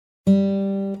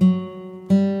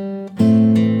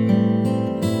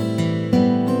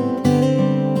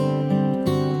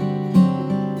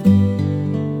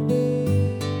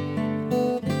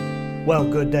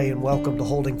Good day and welcome to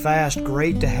Holding Fast.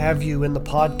 Great to have you in the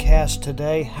podcast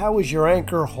today. How is your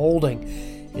anchor holding?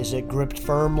 Is it gripped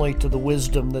firmly to the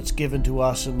wisdom that's given to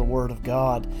us in the Word of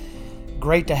God?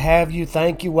 Great to have you.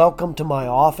 Thank you. Welcome to my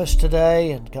office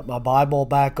today, and got my Bible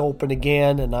back open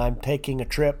again, and I'm taking a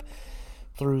trip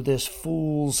through this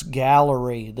fool's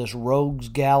gallery, this rogues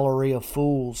gallery of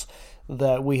fools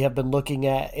that we have been looking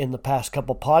at in the past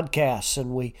couple podcasts,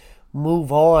 and we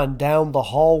move on down the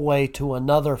hallway to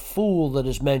another fool that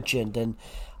is mentioned. And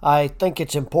I think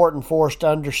it's important for us to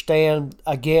understand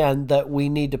again that we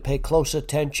need to pay close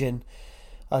attention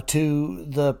to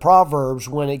the Proverbs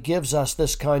when it gives us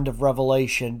this kind of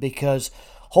revelation, because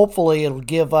hopefully it'll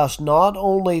give us not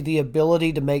only the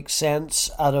ability to make sense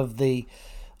out of the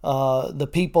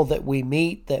people that we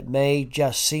meet that may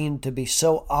just seem to be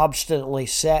so obstinately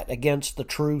set against the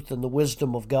truth and the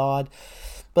wisdom of God,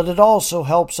 but it also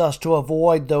helps us to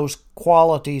avoid those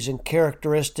qualities and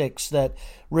characteristics that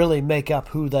really make up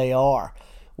who they are.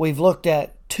 We've looked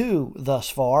at two thus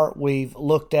far. We've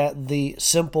looked at the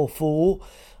simple fool,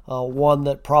 one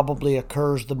that probably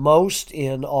occurs the most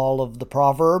in all of the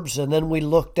Proverbs, and then we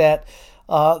looked at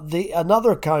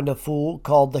another kind of fool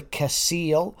called the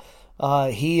Kasil.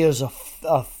 He is a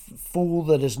fool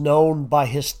that is known by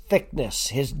his thickness,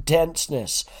 his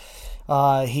denseness.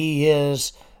 He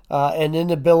is an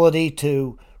inability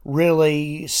to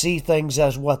really see things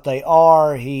as what they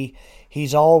are.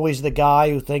 He's always the guy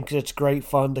who thinks it's great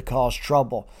fun to cause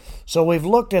trouble. So we've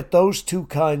looked at those two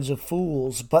kinds of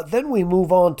fools, but then we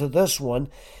move on to this one,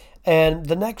 and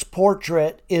the next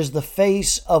portrait is the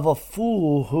face of a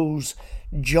fool whose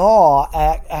jaw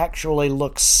actually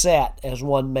looks set, as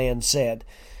one man said.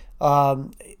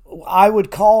 I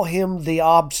would call him the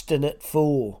obstinate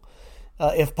fool.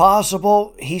 If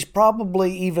possible, he's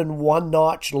probably even one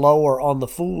notch lower on the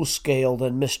fool scale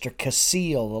than Mr.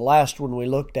 Kasil, the last one we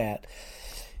looked at.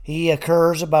 He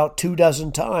occurs about 24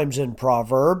 times in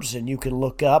Proverbs, and you can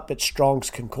look up at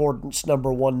Strong's Concordance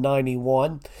number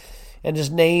 191, and his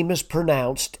name is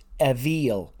pronounced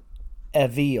Evil.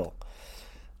 Evil.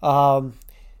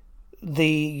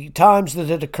 The times that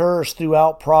it occurs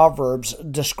throughout Proverbs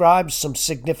describes some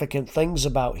significant things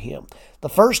about him. The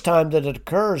first time that it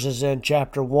occurs is in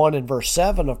chapter 1 and verse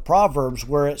 7 of Proverbs,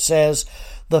 where it says,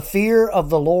 "The fear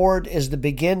of the Lord is the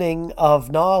beginning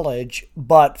of knowledge,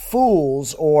 but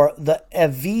fools," or the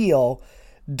Evil,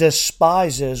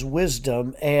 "despises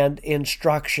wisdom and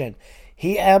instruction."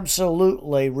 He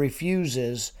absolutely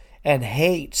refuses and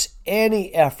hates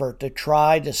any effort to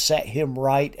try to set him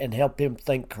right and help him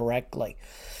think correctly.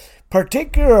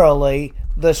 Particularly,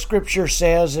 the scripture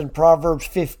says in Proverbs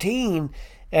 15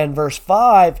 and verse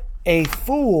 5, a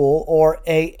fool or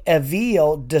a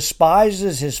Evil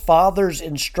despises his father's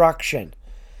instruction.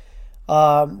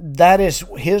 That is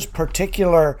his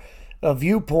particular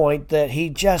viewpoint, that he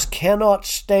just cannot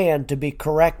stand to be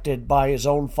corrected by his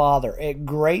own father. It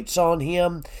grates on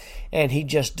him, and he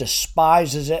just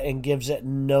despises it and gives it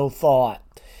no thought.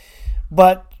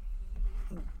 But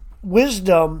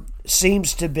wisdom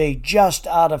seems to be just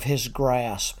out of his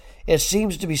grasp. It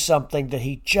seems to be something that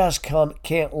he just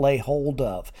can't lay hold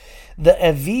of. The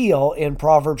Evil in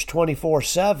Proverbs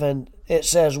 24:7, it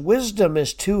says, "Wisdom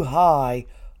is too high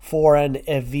for an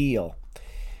Evil.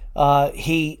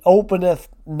 He openeth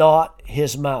not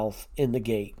his mouth in the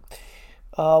gate."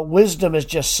 Wisdom is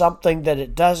just something that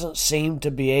it doesn't seem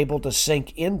to be able to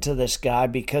sink into this guy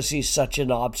because he's such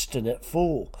an obstinate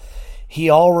fool. He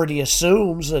already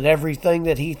assumes that everything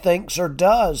that he thinks or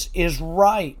does is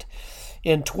right.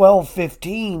 In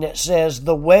 12:15 it says,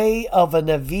 "The way of an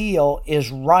Evil is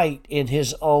right in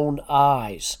his own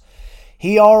eyes."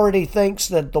 He already thinks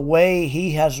that the way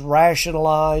he has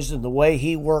rationalized and the way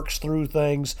he works through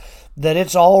things, that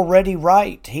it's already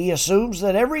right. He assumes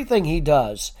that everything he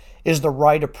does is the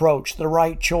right approach, the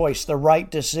right choice, the right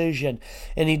decision.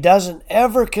 And he doesn't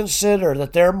ever consider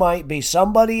that there might be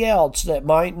somebody else that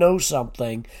might know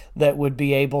something that would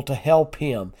be able to help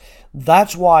him.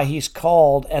 That's why he's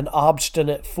called an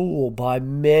obstinate fool by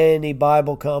many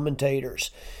Bible commentators.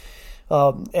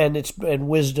 And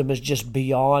wisdom is just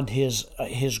beyond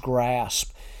his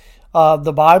grasp.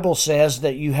 The Bible says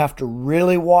that you have to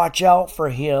really watch out for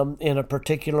him in a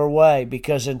particular way,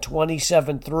 because in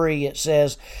 27:3 it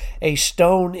says, "A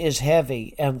stone is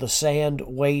heavy and the sand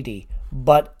weighty,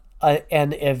 but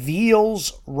an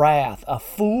Evil's wrath, a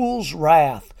fool's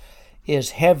wrath,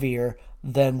 is heavier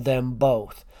than them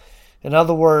both." In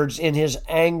other words, in his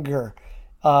anger,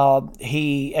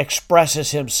 he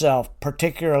expresses himself,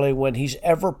 particularly when he's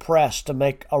ever pressed to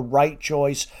make a right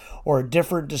choice or a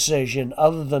different decision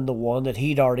other than the one that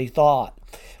he'd already thought.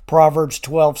 Proverbs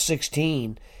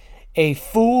 12:16, A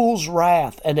fool's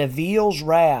wrath, an Avil's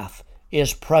wrath,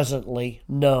 is presently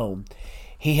known.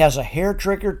 He has a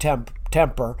hair-trigger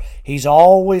temper. He's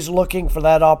always looking for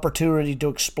that opportunity to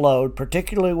explode,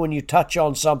 particularly when you touch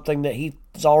on something that he's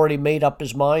already made up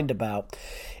his mind about.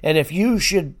 And if you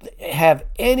should have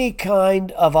any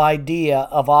kind of idea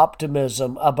of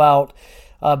optimism about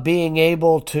being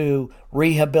able to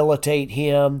rehabilitate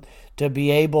him, to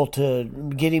be able to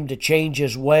get him to change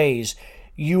his ways,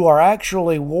 you are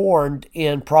actually warned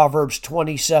in Proverbs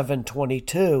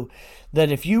 27:22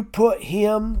 that if you put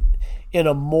him in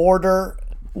a mortar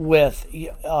with,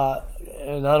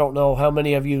 and I don't know how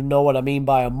many of you know what I mean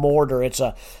by a mortar. It's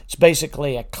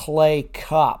basically a clay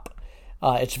cup.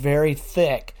 It's very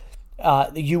thick.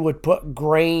 You would put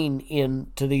grain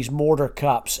into these mortar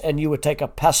cups, and you would take a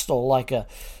pestle like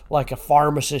a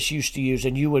pharmacist used to use,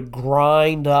 and you would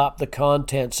grind up the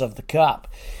contents of the cup.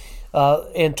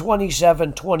 In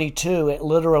 27:22, it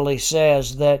literally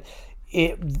says that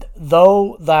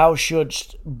though thou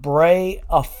shouldst bray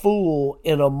a fool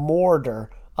in a mortar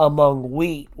among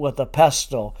wheat with a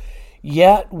pestle,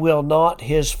 yet will not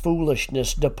his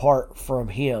foolishness depart from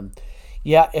him.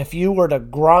 Yet if you were to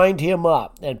grind him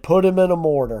up and put him in a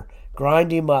mortar,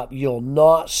 grind him up, you'll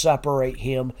not separate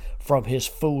him from his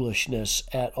foolishness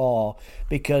at all,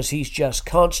 because he's just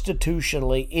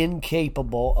constitutionally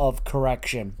incapable of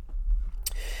correction.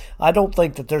 I don't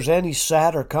think that there's any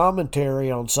sadder commentary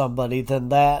on somebody than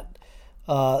that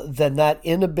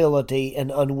inability and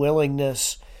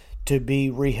unwillingness to be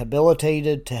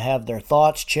rehabilitated, to have their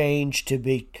thoughts changed, to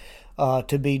be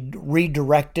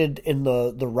redirected in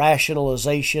the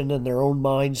rationalization in their own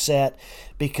mindset,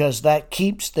 because that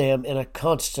keeps them in a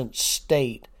constant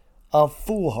state of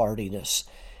foolhardiness,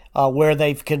 where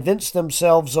they've convinced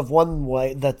themselves of one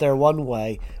way, that they're one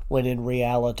way, when in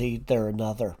reality they're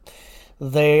another.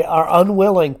 They are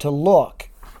unwilling to look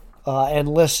and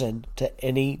listen to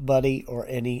anybody or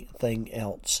anything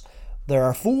else. There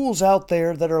are fools out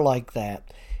there that are like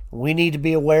that. We need to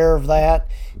be aware of that.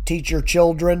 Teach your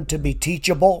children to be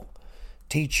teachable.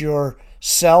 Teach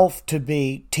yourself to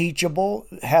be teachable.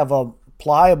 Have a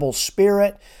pliable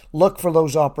spirit. Look for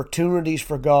those opportunities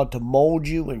for God to mold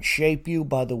you and shape you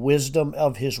by the wisdom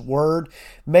of His Word.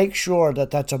 Make sure that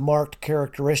that's a marked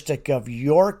characteristic of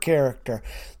your character,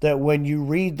 that when you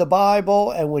read the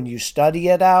Bible and when you study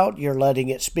it out, you're letting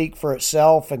it speak for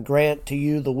itself and grant to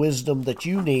you the wisdom that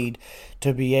you need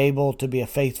to be able to be a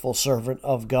faithful servant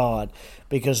of God.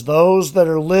 Because those that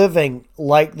are living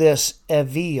like this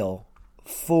Avil,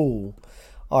 fool,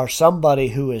 are somebody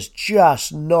who is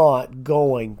just not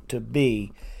going to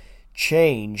be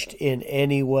changed in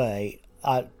any way.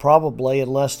 Probably,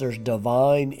 unless there's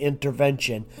divine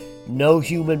intervention, no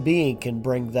human being can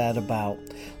bring that about.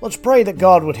 Let's pray that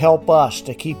God would help us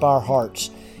to keep our hearts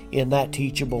in that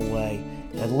teachable way.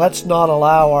 And let's not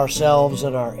allow ourselves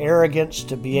and our arrogance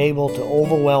to be able to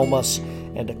overwhelm us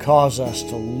and to cause us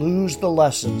to lose the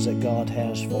lessons that God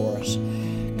has for us.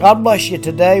 God bless you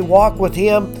today. Walk with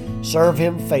Him, serve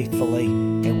Him faithfully,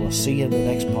 and we'll see you in the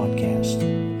next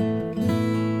podcast.